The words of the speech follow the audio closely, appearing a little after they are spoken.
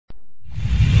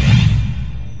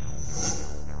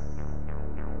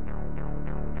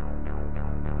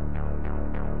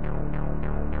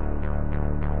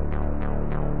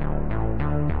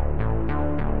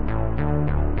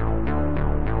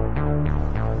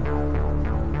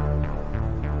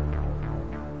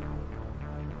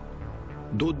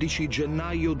12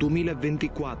 gennaio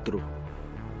 2024.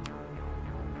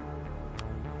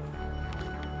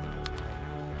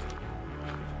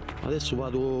 Adesso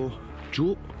vado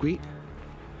giù qui,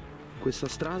 questa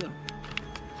strada.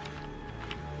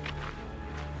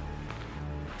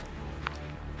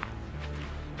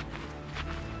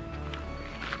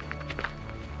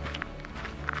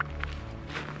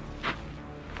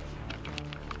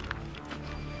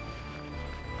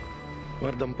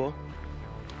 Guarda un po',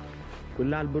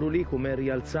 quell'albero lì come è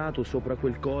rialzato sopra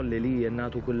quel colle lì, è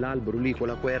nato quell'albero lì,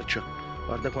 quella quercia,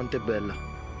 guarda quanto è bella,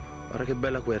 guarda che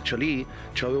bella quercia, lì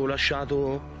ci avevo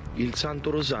lasciato il Santo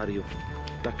Rosario,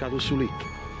 attaccato su lì.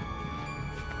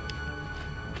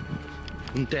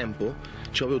 Un tempo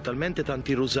ci avevo talmente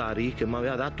tanti rosari che mi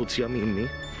aveva dato zia Mimmi,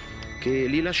 che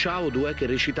li lasciavo dove che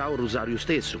recitavo il rosario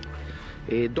stesso.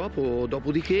 E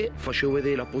dopodiché facevo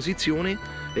vedere la posizione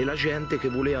e la gente che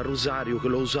voleva il rosario che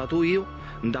l'ho usato io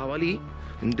andava lì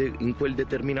in quel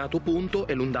determinato punto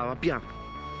e lo andava a piano.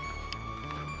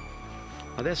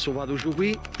 Adesso vado giù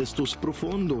qui, questo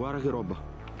sprofondo, guarda che roba,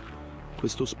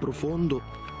 questo sprofondo,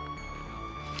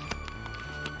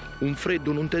 un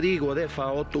freddo non te dico, adesso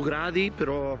fa 8 gradi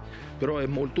però è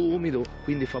molto umido,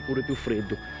 quindi fa pure più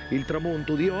freddo. Il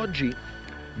tramonto di oggi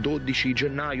 12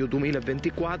 gennaio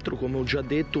 2024, come ho già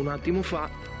detto un attimo fa,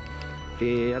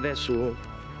 e adesso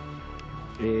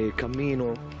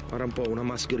cammino, guarda un po', una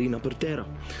mascherina per terra,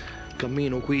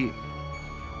 cammino qui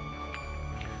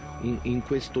in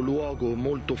questo luogo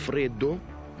molto freddo,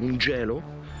 un gelo.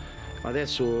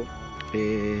 Adesso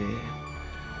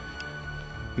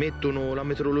la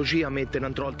meteorologia mette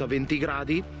un'altra volta 20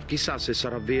 gradi, chissà se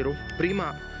sarà vero.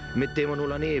 Prima mettevano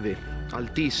la neve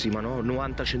altissima, no?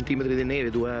 90 cm di neve,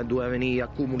 dove venire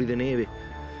accumuli di neve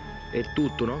e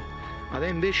tutto, no?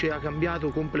 Adesso invece ha cambiato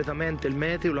completamente il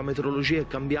meteo, la meteorologia è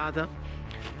cambiata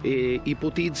e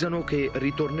ipotizzano che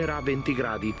ritornerà a 20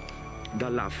 gradi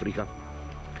dall'Africa.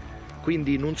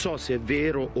 Quindi non so se è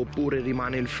vero oppure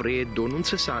rimane il freddo, non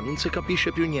si sa, non si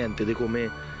capisce più niente di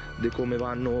come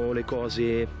vanno le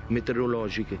cose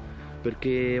meteorologiche,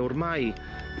 perché ormai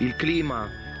il clima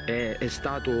è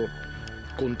stato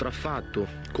contraffatto,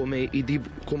 come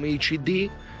i CD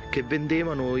che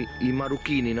vendevano i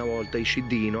marocchini una volta, i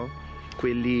CD, no?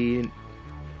 Quelli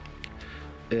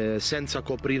senza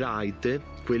copyright,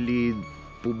 quelli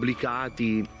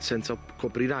pubblicati senza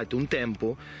copyright. Un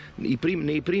tempo,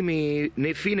 nei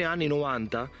fine anni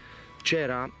 90,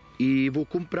 c'era i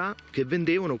Vucumpra che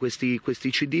vendevano questi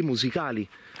CD musicali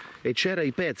e c'erano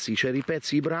i pezzi,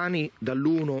 i brani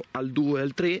dall'1 al 2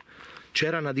 al 3,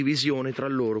 c'era una divisione tra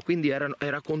loro, quindi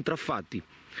era contraffatti,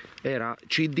 era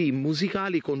CD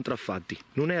musicali contraffatti,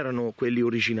 non erano quelli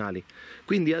originali.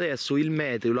 Quindi adesso il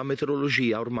meteo, la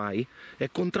meteorologia ormai è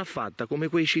contraffatta come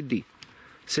quei CD.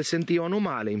 Se sentivano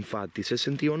male, infatti,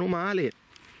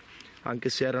 anche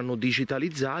se erano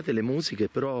digitalizzate le musiche,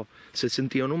 però se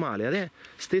sentivano male. Adesso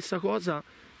stessa cosa,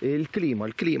 il clima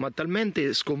è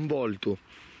talmente sconvolto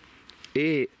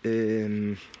e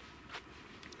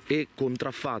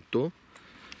contraffatto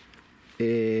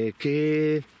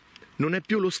che non è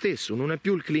più lo stesso, non è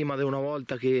più il clima di una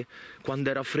volta che quando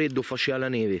era freddo faceva la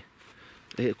neve.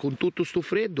 Con tutto sto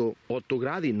freddo 8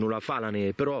 gradi non la fa la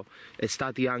neve, però è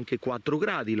stati anche 4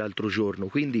 gradi l'altro giorno,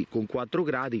 quindi con 4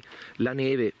 gradi la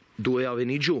neve doveva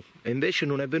venire giù e invece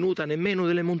non è venuta nemmeno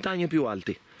delle montagne più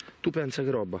alte. Tu pensa che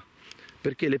roba,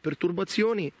 perché le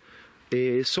perturbazioni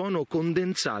sono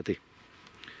condensate,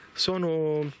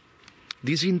 sono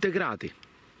disintegrate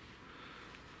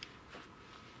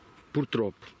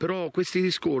purtroppo. Però questi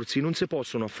discorsi non si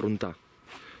possono affrontare,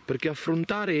 perché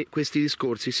affrontare questi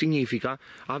discorsi significa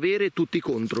avere tutti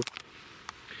contro,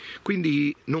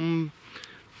 quindi non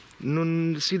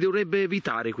si dovrebbe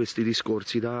evitare questi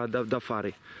discorsi da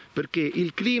fare, perché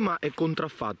il clima è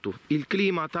contraffatto, il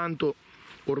clima tanto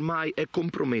ormai è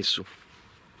compromesso,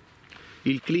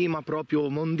 il clima proprio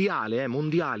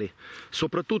mondiale,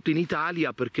 soprattutto in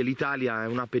Italia, perché l'Italia è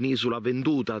una penisola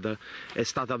venduta, è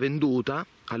stata venduta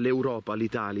all'Europa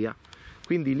l'Italia,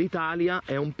 quindi l'Italia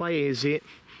è un paese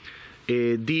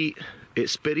di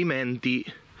esperimenti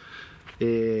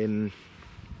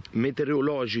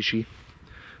meteorologici,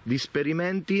 di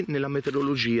esperimenti nella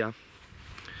meteorologia.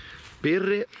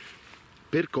 Per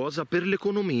cosa? Per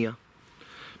l'economia.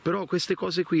 Però queste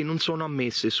cose qui non sono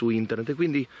ammesse su internet,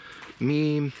 quindi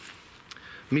mi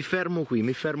fermo qui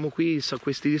a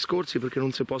questi discorsi, perché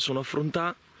non si possono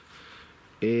affrontare,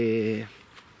 e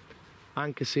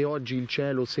anche se oggi il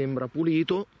cielo sembra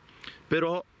pulito,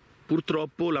 però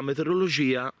purtroppo la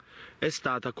meteorologia è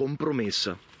stata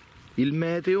compromessa, il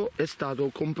meteo è stato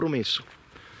compromesso.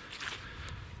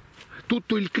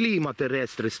 tutto il clima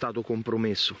terrestre è stato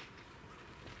compromesso.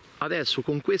 Adesso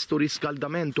con questo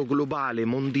riscaldamento globale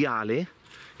mondiale,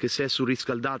 che si è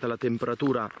surriscaldata la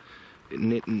temperatura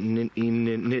nel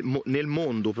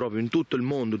mondo, proprio in tutto il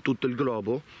mondo, in tutto il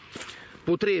globo,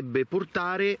 potrebbe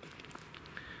portare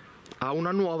a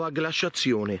una nuova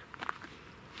glaciazione.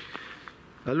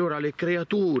 Allora le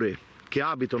creature che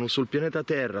abitano sul pianeta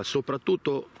Terra,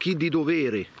 soprattutto chi di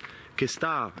dovere che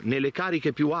sta nelle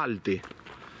cariche più alte,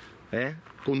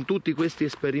 con tutti questi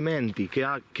esperimenti che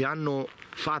hanno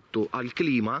fatto al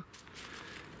clima,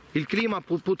 il clima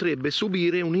potrebbe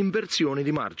subire un'inversione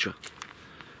di marcia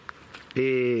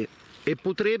e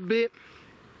potrebbe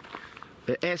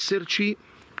esserci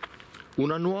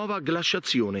una nuova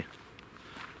glaciazione.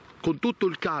 Con tutto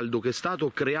il caldo che è stato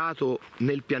creato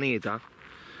nel pianeta,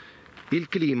 il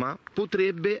clima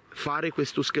potrebbe fare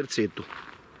questo scherzetto.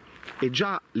 E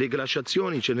già le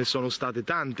glaciazioni ce ne sono state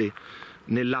tante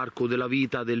nell'arco della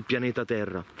vita del pianeta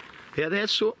Terra. E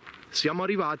adesso siamo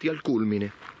arrivati al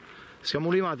culmine. Siamo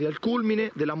arrivati al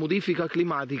culmine della modifica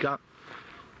climatica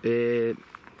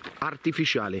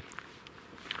artificiale.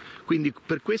 Quindi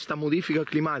per questa modifica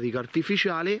climatica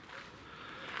artificiale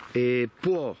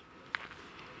può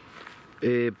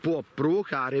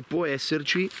provocare, può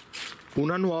esserci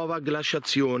una nuova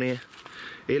glaciazione.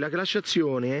 E la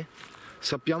glaciazione,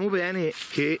 sappiamo bene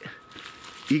che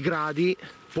i gradi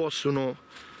possono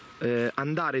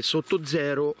andare sotto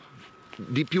zero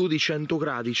di più di 100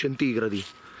 gradi centigradi.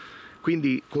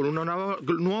 Quindi con una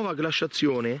nuova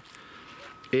glaciazione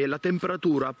la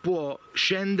temperatura può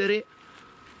scendere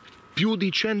più di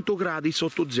 100 gradi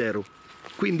sotto zero.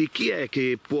 Quindi chi è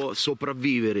che può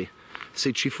sopravvivere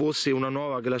se ci fosse una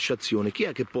nuova glaciazione? Chi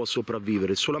è che può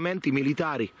sopravvivere? Solamente i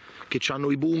militari che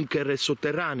hanno i bunker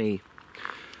sotterranei,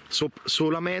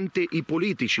 solamente i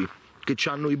politici che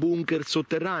hanno i bunker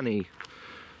sotterranei,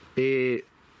 e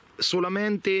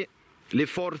solamente le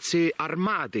forze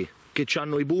armate che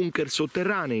hanno i bunker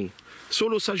sotterranei.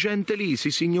 Solo sta gente lì,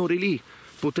 questi signori lì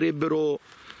potrebbero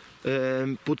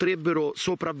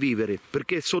sopravvivere,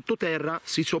 perché sottoterra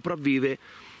si sopravvive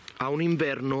a un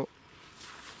inverno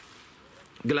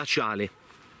glaciale,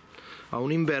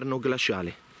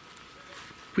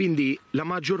 Quindi la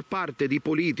maggior parte di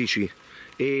politici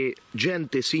e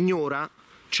gente signora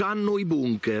c'hanno i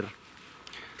bunker,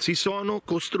 si sono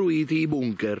costruiti i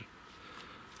bunker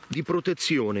di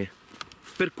protezione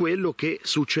per quello che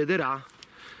succederà.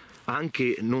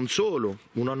 Anche non solo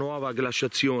una nuova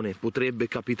glaciazione potrebbe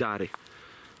capitare,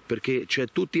 perché c'è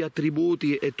tutti gli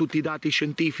attributi e tutti i dati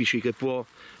scientifici che può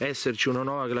esserci una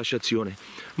nuova glaciazione.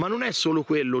 Ma non è solo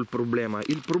quello il problema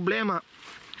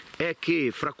è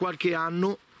che fra qualche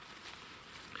anno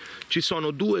ci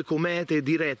sono 2 comete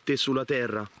dirette sulla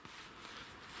Terra,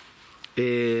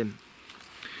 e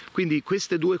quindi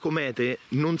queste 2 comete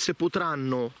non si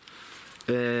potranno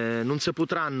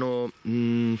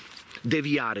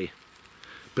deviare,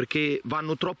 perché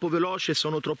vanno troppo veloci e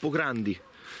sono troppo grandi.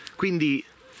 Quindi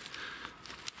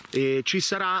ci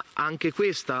sarà anche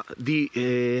questa di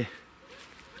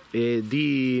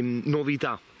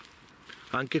novità.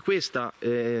 Anche questa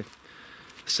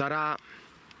sarà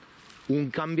un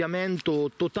cambiamento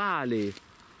totale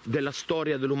della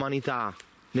storia dell'umanità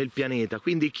nel pianeta.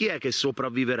 Quindi chi è che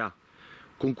sopravviverà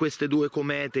con queste 2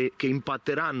 comete che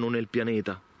impatteranno nel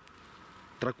pianeta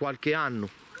tra qualche anno?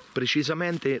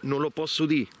 Precisamente non lo posso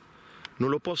dire,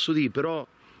 però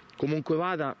comunque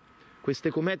vada, queste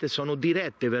comete sono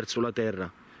dirette verso la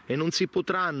Terra e non si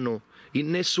potranno in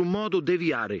nessun modo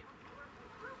deviare.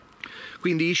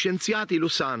 Quindi gli scienziati lo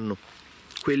sanno,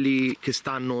 quelli che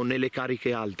stanno nelle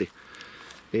cariche alte,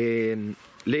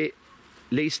 le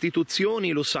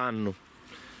istituzioni lo sanno,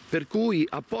 per cui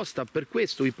apposta per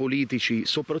questo i politici,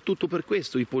 soprattutto per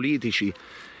questo i politici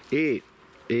e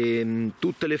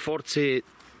tutte le forze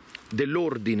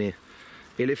dell'ordine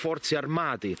e le forze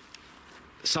armate,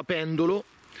 sapendolo,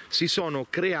 si sono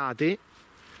create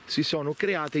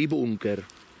i bunker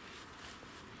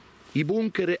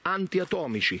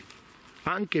antiatomici,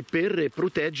 anche per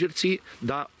proteggersi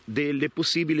da delle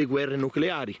possibili guerre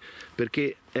nucleari,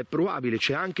 perché è probabile,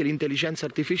 c'è anche l'intelligenza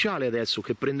artificiale adesso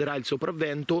che prenderà il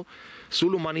sopravvento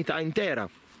sull'umanità intera.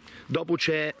 Dopo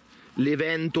c'è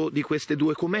l'evento di queste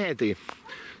 2 comete,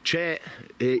 c'è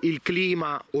il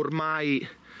clima ormai,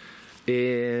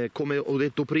 come ho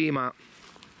detto prima,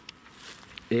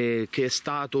 il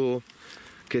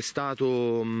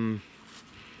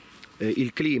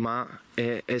clima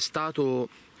è stato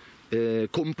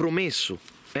compromesso.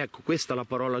 Ecco, questa è la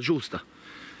parola giusta.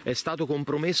 È stato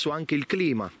compromesso anche il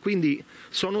clima. Quindi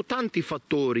sono tanti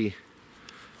fattori,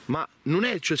 ma non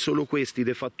c'è solo questi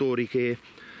dei fattori che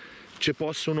ci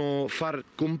possono far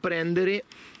comprendere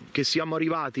che siamo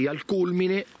arrivati al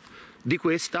culmine di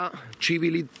questa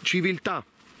civiltà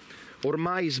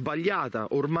ormai sbagliata,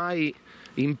 ormai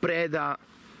in preda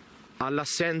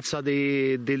all'assenza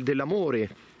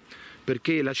dell'amore,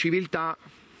 perché la civiltà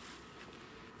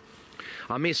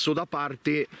ha messo da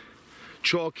parte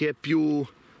ciò che è più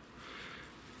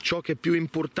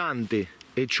importante,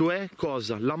 e cioè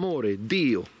cosa? L'amore,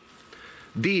 Dio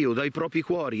dai propri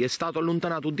cuori. È stato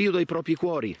allontanato Dio dai propri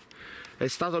cuori, è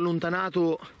stato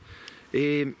allontanato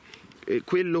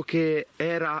quello che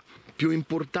era più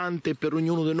importante per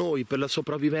ognuno di noi, per la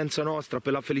sopravvivenza nostra,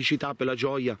 per la felicità, per la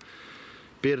gioia,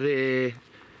 per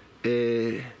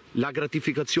la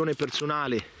gratificazione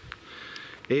personale,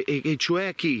 e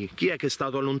cioè chi è che è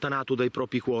stato allontanato dai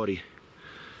propri cuori?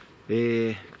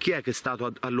 Chi è che è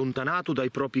stato allontanato dai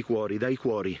propri cuori, dai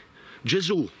cuori?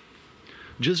 Gesù,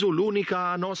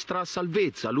 l'unica nostra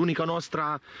salvezza, l'unica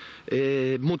nostra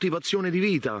motivazione di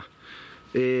vita,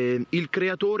 il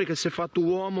creatore che si è fatto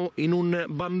uomo in un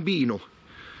bambino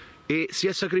e si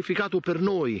è sacrificato per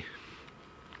noi.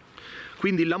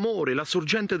 Quindi l'amore, la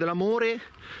sorgente dell'amore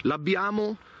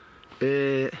l'abbiamo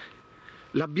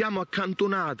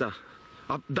accantonata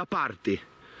da parte.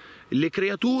 Le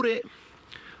creature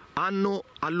hanno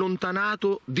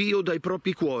allontanato Dio dai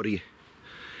propri cuori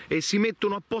e si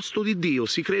mettono a posto di Dio,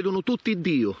 si credono tutti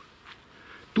Dio,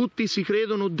 tutti si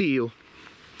credono Dio.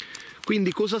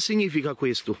 Quindi cosa significa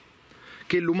questo?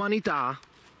 Che l'umanità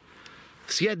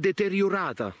si è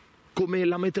deteriorata come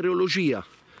la meteorologia.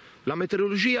 La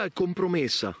meteorologia è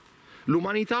compromessa,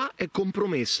 l'umanità è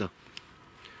compromessa.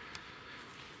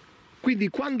 Quindi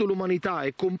quando l'umanità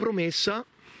è compromessa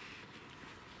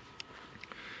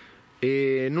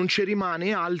non ci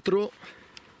rimane altro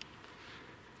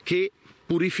che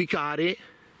purificare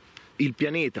il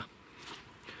pianeta.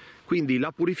 Quindi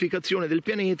la purificazione del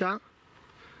pianeta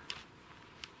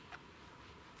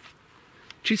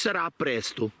ci sarà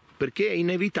presto, perché è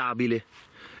inevitabile,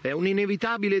 è un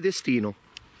inevitabile destino.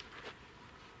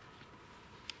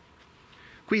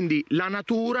 Quindi la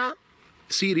natura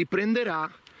si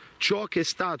riprenderà ciò che è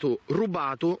stato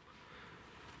rubato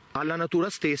alla natura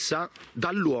stessa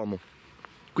dall'uomo.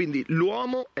 Quindi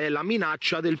l'uomo è la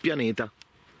minaccia del pianeta.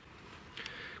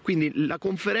 Quindi la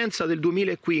conferenza del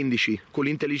 2015 con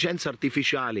l'intelligenza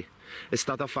artificiale è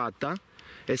stata fatta,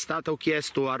 è stato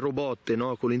chiesto a robot,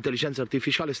 no? Con l'intelligenza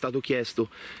artificiale è stato chiesto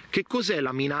che cos'è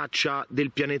la minaccia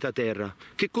del pianeta Terra,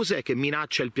 che cos'è che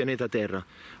minaccia il pianeta Terra.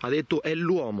 Ha detto è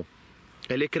l'uomo,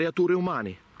 è le creature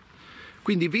umane.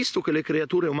 Quindi visto che le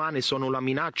creature umane sono la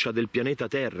minaccia del pianeta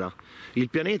Terra, il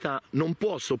pianeta non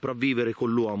può sopravvivere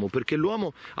con l'uomo, perché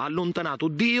l'uomo ha allontanato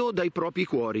Dio dai propri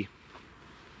cuori.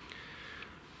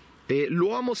 E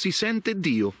l'uomo si sente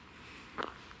Dio,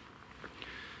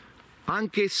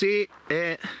 anche se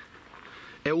è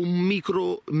un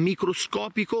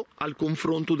microscopico al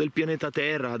confronto del pianeta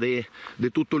Terra, di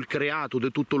tutto il creato,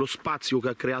 di tutto lo spazio che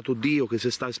ha creato Dio, che si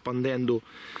sta espandendo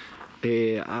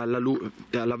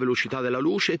alla velocità della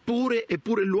luce.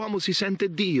 Eppure l'uomo si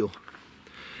sente Dio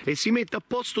e si mette a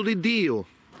posto di Dio,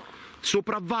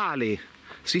 sopravvale,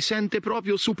 si sente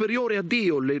proprio superiore a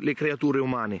Dio, le creature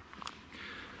umane.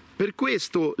 Per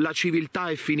questo la civiltà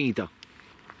è finita.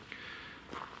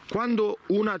 Quando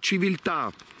una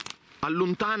civiltà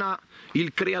allontana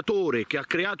il creatore che ha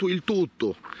creato il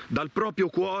tutto dal proprio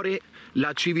cuore,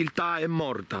 la civiltà è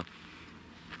morta.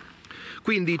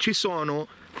 Quindi ci sono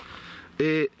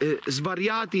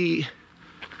svariati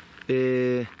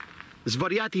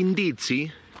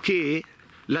indizi che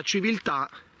la civiltà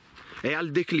è al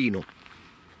declino.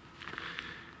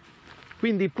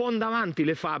 Quindi ponda avanti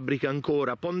le fabbriche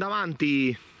ancora, ponda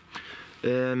avanti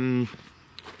le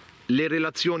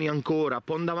relazioni ancora,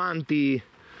 ponda avanti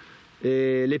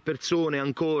le persone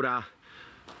ancora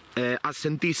a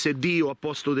sentirsi Dio a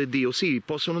posto di Dio. Sì,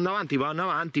 possono andare avanti, vanno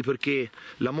avanti, perché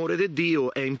l'amore di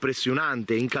Dio è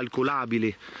impressionante, è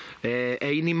incalcolabile, è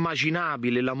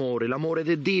inimmaginabile l'amore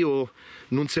di Dio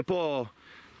non si può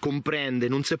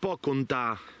comprendere, non si può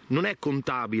contare, non è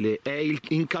contabile, è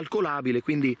incalcolabile,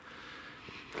 quindi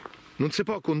non si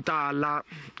può contare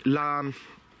la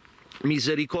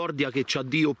misericordia che c'ha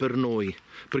Dio per noi,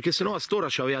 perché sennò a st'ora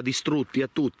ci aveva distrutti a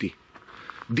tutti.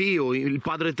 Dio, il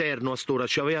Padre Eterno, a st'ora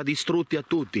ci aveva distrutti a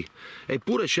tutti,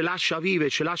 eppure ci lascia vivere,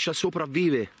 ci lascia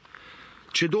sopravvivere,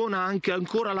 ci dona anche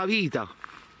ancora la vita,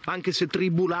 anche se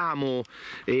tribulamo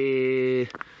e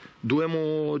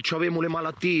avemo le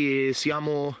malattie,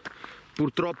 siamo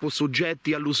purtroppo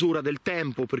soggetti all'usura del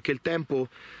tempo, perché il tempo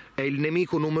è il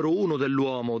nemico numero uno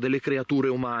dell'uomo, delle creature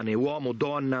umane, uomo,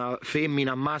 donna,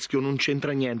 femmina, maschio, non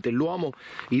c'entra niente, l'uomo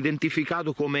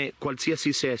identificato come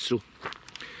qualsiasi sesso.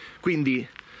 Quindi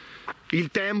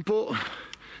il tempo,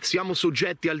 siamo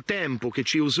soggetti al tempo che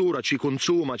ci usura, ci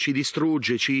consuma, ci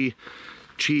distrugge,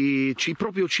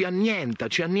 proprio ci annienta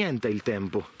il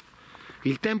tempo.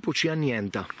 Il tempo ci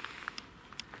annienta.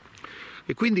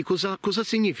 E quindi cosa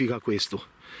significa questo?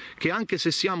 Che anche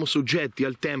se siamo soggetti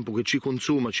al tempo che ci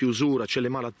consuma, ci usura, c'è le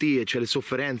malattie, c'è le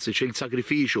sofferenze, c'è il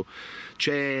sacrificio,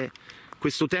 c'è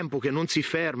questo tempo che non si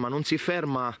ferma,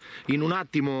 in un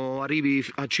attimo arrivi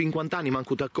a 50 anni,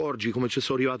 manco ti accorgi come ci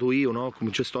sono arrivato io, no?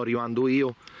 Come ci sto arrivando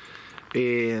io,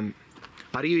 e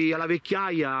arrivi alla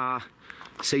vecchiaia,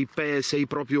 sei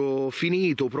proprio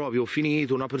finito,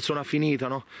 una persona finita,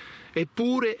 no?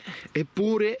 Eppure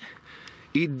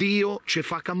il Dio ci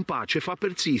fa campare, ci fa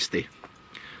persistere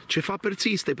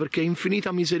perché è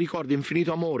infinita misericordia,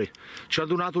 infinito amore, ci ha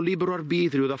donato libero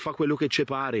arbitrio da fare quello che ci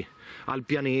pare al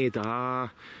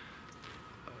pianeta,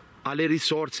 alle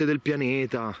risorse del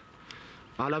pianeta,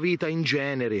 alla vita in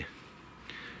genere,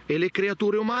 e le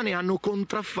creature umane hanno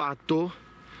contraffatto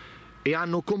e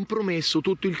hanno compromesso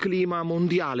tutto il clima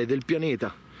mondiale del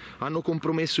pianeta. Hanno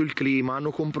compromesso il clima,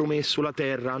 hanno compromesso la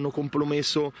terra, hanno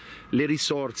compromesso le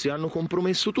risorse, hanno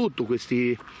compromesso tutto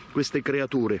queste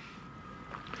creature.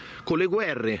 Con le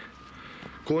guerre,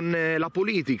 con la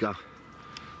politica,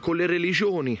 con le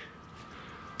religioni,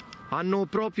 hanno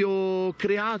proprio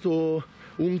creato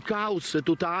un caos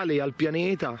totale al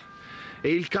pianeta,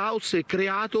 e il caos è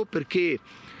creato perché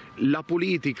la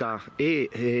politica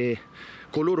e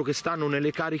coloro che stanno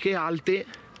nelle cariche alte,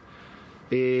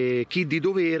 chi di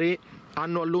dovere,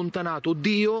 hanno allontanato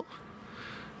Dio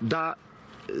dalle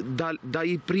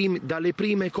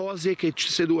prime cose che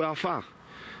si doveva fare,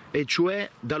 e cioè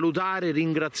da lodare e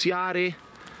ringraziare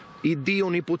il Dio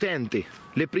onnipotente.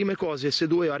 Le prime cose si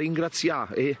doveva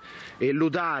ringraziare e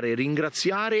lodare,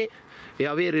 ringraziare e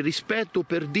avere rispetto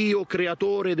per Dio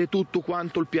creatore di tutto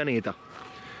quanto il pianeta.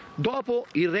 Dopo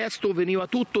il resto veniva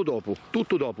tutto dopo.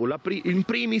 In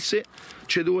primis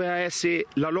ci doveva essere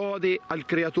la lode al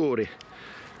creatore,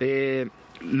 il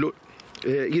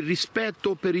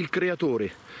rispetto per il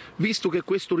creatore. Visto che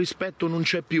questo rispetto non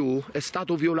c'è più, è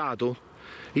stato violato,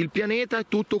 il pianeta è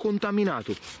tutto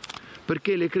contaminato,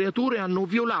 perché le creature hanno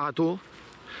violato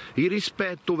il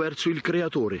rispetto verso il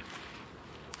creatore.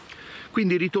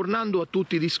 Quindi, ritornando a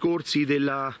tutti i discorsi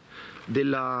della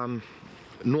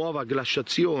nuova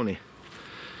glaciazione,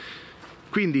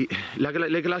 quindi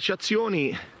le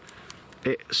glaciazioni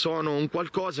sono un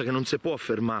qualcosa che non si può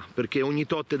fermare, perché ogni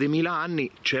tot di 1000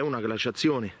 anni c'è una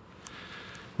glaciazione,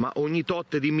 ma ogni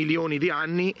tot di milioni di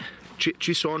anni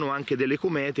ci sono anche delle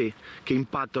comete che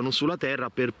impattano sulla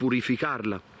Terra per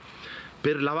purificarla,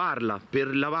 per lavarla,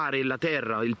 per lavare la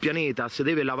Terra, il pianeta si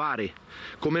deve lavare,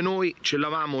 come noi ci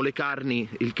lavamo le carni,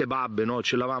 il kebab, no?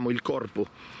 Ci lavamo il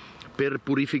corpo per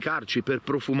purificarci, per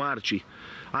profumarci.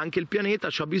 Anche il pianeta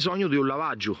ha bisogno di un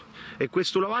lavaggio, e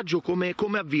questo lavaggio come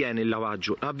avviene il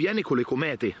lavaggio? Avviene con le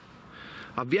comete,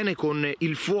 avviene con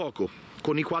il fuoco,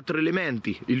 con i 4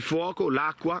 elementi, il fuoco,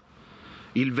 l'acqua,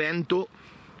 il vento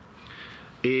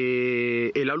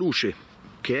e la luce,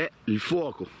 che è il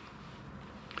fuoco.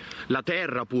 La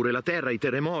terra pure,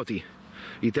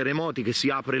 i terremoti che si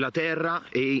apre la terra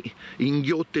e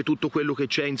inghiotte tutto quello che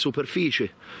c'è in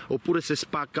superficie, oppure se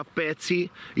spacca a pezzi,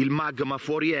 il magma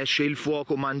fuori esce, il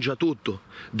fuoco mangia tutto,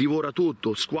 divora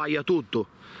tutto, squaia tutto,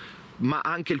 ma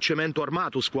anche il cemento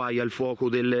armato squaia il fuoco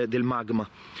del magma.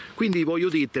 Quindi voglio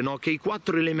dire, no, che i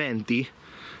 4 elementi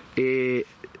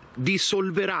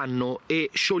dissolveranno e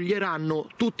scioglieranno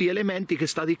tutti gli elementi che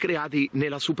sono stati creati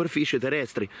nella superficie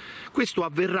terrestre. Questo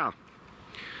avverrà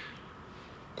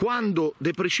quando,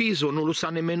 de preciso, non lo sa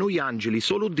nemmeno gli angeli,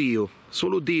 solo Dio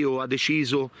ha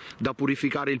deciso da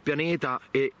purificare il pianeta,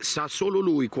 e sa solo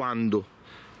Lui quando,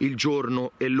 il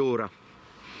giorno e l'ora.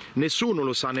 Nessuno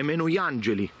lo sa, nemmeno gli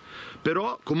angeli.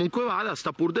 Però comunque vada,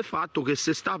 sta pur del fatto che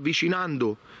se sta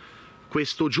avvicinando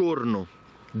questo giorno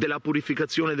della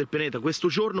purificazione del pianeta, questo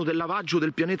giorno del lavaggio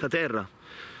del pianeta Terra,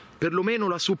 perlomeno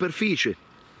la superficie,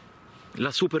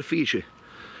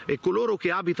 e coloro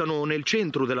che abitano nel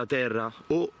centro della Terra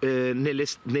o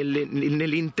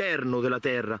nell'interno della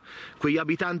Terra, quegli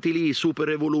abitanti lì super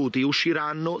evoluti,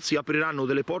 usciranno, si apriranno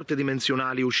delle porte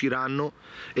dimensionali, usciranno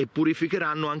e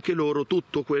purificheranno anche loro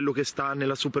tutto quello che sta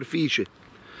nella superficie,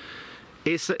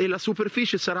 e la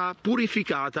superficie sarà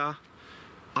purificata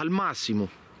al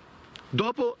massimo.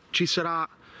 Dopo ci sarà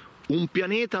un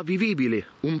pianeta vivibile,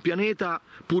 un pianeta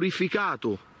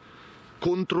purificato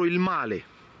contro il male,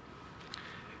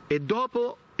 e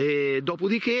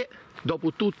dopodiché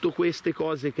dopo tutte queste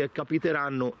cose che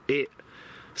capiteranno e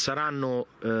saranno,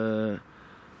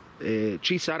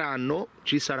 ci saranno,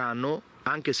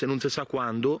 anche se non si sa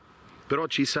quando, però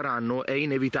ci saranno, è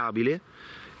inevitabile,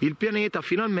 il pianeta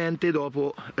finalmente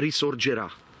dopo risorgerà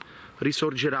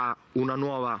una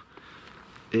nuova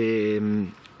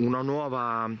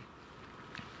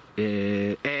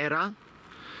era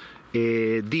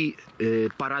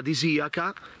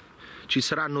paradisiaca, ci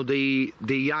saranno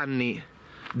degli anni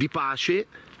di pace,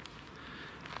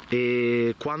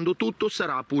 quando tutto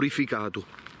sarà purificato,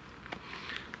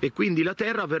 e quindi la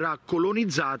terra verrà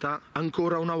colonizzata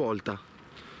ancora una volta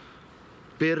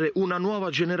per una nuova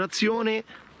generazione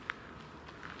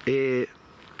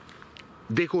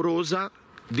decorosa,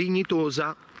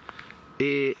 dignitosa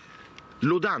e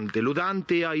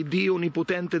lodante a Dio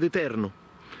onnipotente ed eterno.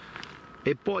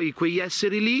 E poi quegli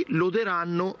esseri lì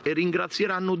loderanno e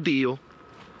ringrazieranno Dio,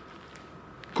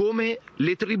 come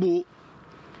le tribù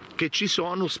che ci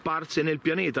sono sparse nel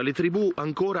pianeta. Le tribù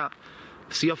ancora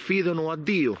si affidano a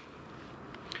Dio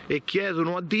e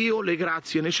chiedono a Dio le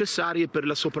grazie necessarie per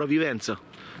la sopravvivenza,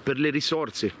 per le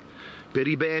risorse, per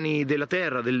i beni della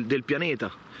terra, del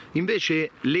pianeta.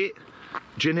 Invece le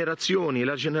generazioni,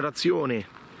 la generazione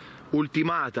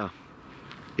ultimata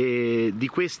di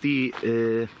questi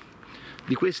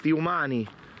umani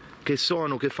che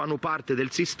fanno parte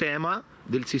del sistema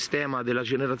della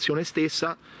generazione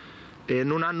stessa,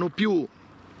 non hanno più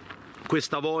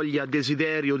questa voglia,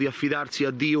 desiderio di affidarsi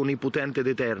a Dio onnipotente ed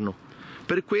eterno.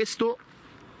 Per questo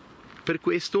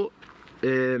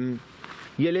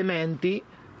gli elementi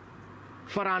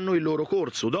faranno il loro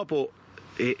corso. Dopo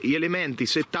gli elementi,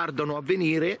 se tardano a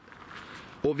venire,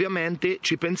 ovviamente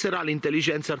ci penserà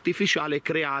l'intelligenza artificiale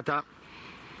creata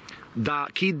da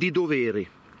chi di dovere,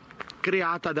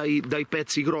 creata dai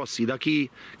pezzi grossi, da chi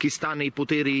sta nei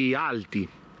poteri alti.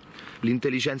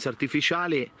 L'intelligenza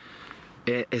artificiale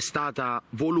è stata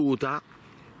voluta,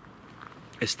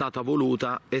 è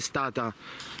stata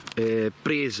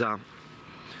presa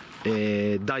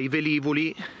dai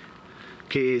velivoli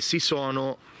che si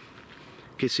sono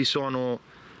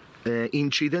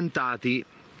incidentati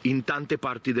in tante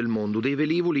parti del mondo, dei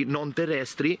velivoli non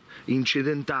terrestri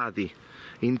incidentati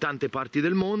in tante parti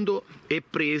del mondo e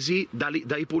presi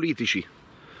dai politici,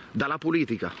 dalla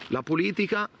politica. La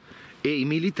politica e i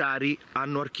militari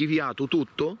hanno archiviato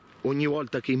tutto ogni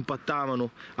volta che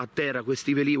impattavano a terra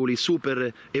questi velivoli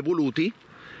super evoluti,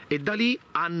 e da lì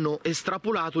hanno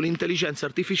estrapolato l'intelligenza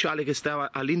artificiale che stava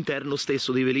all'interno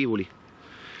stesso dei velivoli.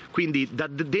 Quindi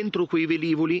dentro quei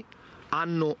velivoli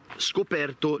hanno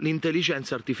scoperto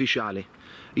l'intelligenza artificiale,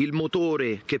 il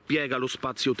motore che piega lo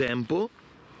spazio-tempo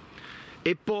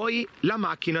e poi la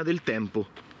macchina del tempo,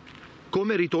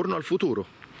 come Ritorno al futuro.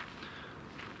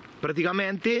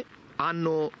 Praticamente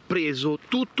hanno preso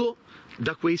tutto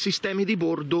da quei sistemi di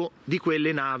bordo di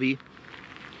quelle navi.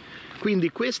 Quindi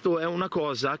questo è una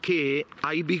cosa che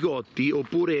ai bigotti,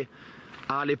 oppure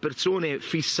alle persone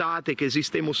fissate che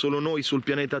esistemo solo noi sul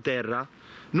pianeta Terra,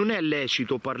 non è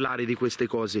lecito parlare di queste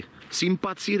cose. Si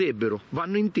impazzirebbero,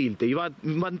 vanno in tilt, gli va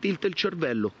in tilt il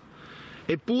cervello.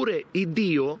 Eppure il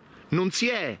Dio non si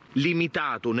è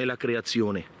limitato nella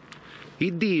creazione.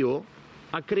 Il Dio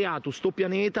ha creato sto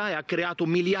pianeta e ha creato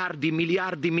miliardi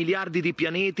di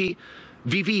pianeti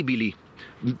vivibili,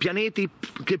 pianeti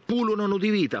che pullulano di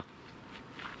vita.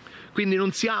 Quindi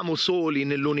non siamo soli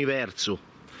nell'universo.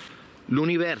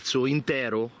 L'universo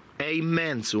intero è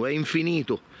immenso, è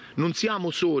infinito. Non siamo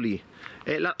soli.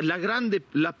 È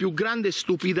la più grande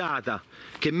stupidata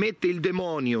che mette il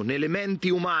demonio nelle menti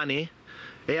umane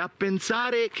è a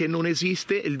pensare che non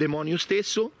esiste il demonio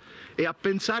stesso e a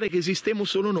pensare che esistiamo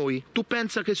solo noi. Tu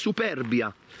pensa che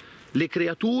superbia le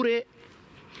creature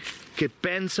che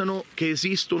pensano che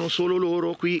esistono solo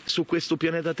loro qui su questo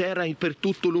pianeta Terra e per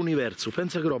tutto l'universo.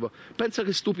 Pensa che roba, pensa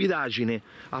che stupidaggine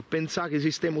a pensare che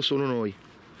esistiamo solo noi.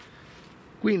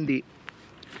 Quindi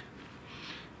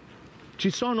ci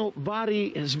sono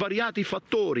svariati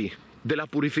fattori della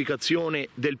purificazione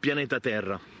del pianeta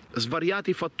Terra,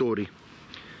 svariati fattori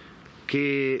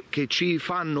che ci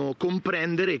fanno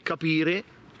comprendere e capire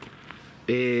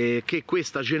che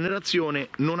questa generazione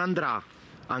non andrà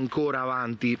ancora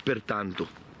avanti per tanto.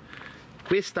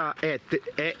 Questa è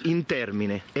in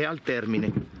termine, è al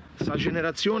termine. Questa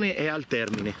generazione è al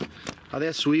termine.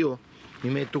 Adesso io mi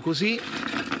metto così,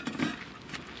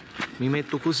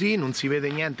 non si vede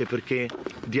niente perché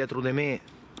dietro di me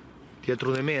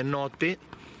è notte,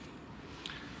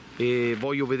 e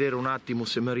voglio vedere un attimo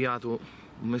se mi è arrivato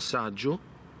un messaggio.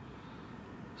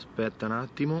 Aspetta un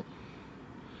attimo,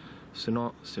 se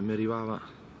no, se mi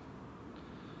arrivava.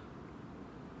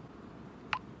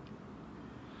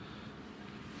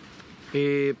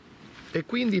 e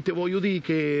quindi te voglio dire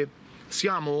che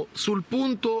siamo sul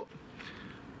punto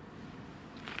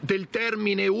del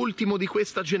termine ultimo di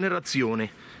questa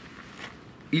generazione,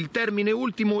 il termine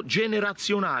ultimo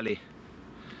generazionale,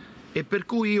 e per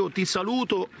cui io ti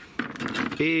saluto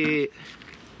e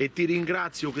ti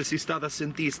ringrazio che sei stata a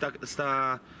sentire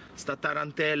sta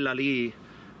tarantella lì,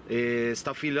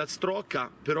 sta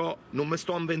filastrocca, però non mi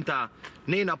sto a inventare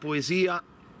né una poesia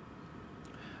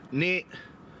né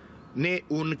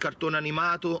un cartone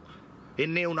animato e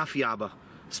né una fiaba.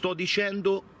 Sto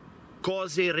dicendo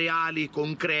cose reali,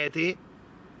 concrete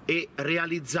e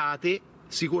realizzate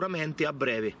sicuramente a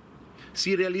breve.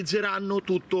 Si realizzeranno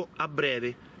tutto a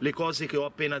breve, le cose che ho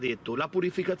appena detto. La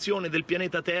purificazione del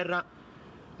pianeta Terra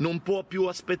non può più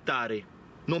aspettare,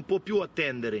 non può più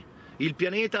attendere. Il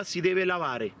pianeta si deve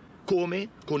lavare. Come?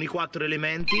 Con i 4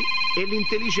 elementi e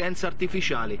l'intelligenza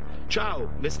artificiale.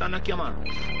 Ciao, mi stanno a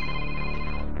chiamare.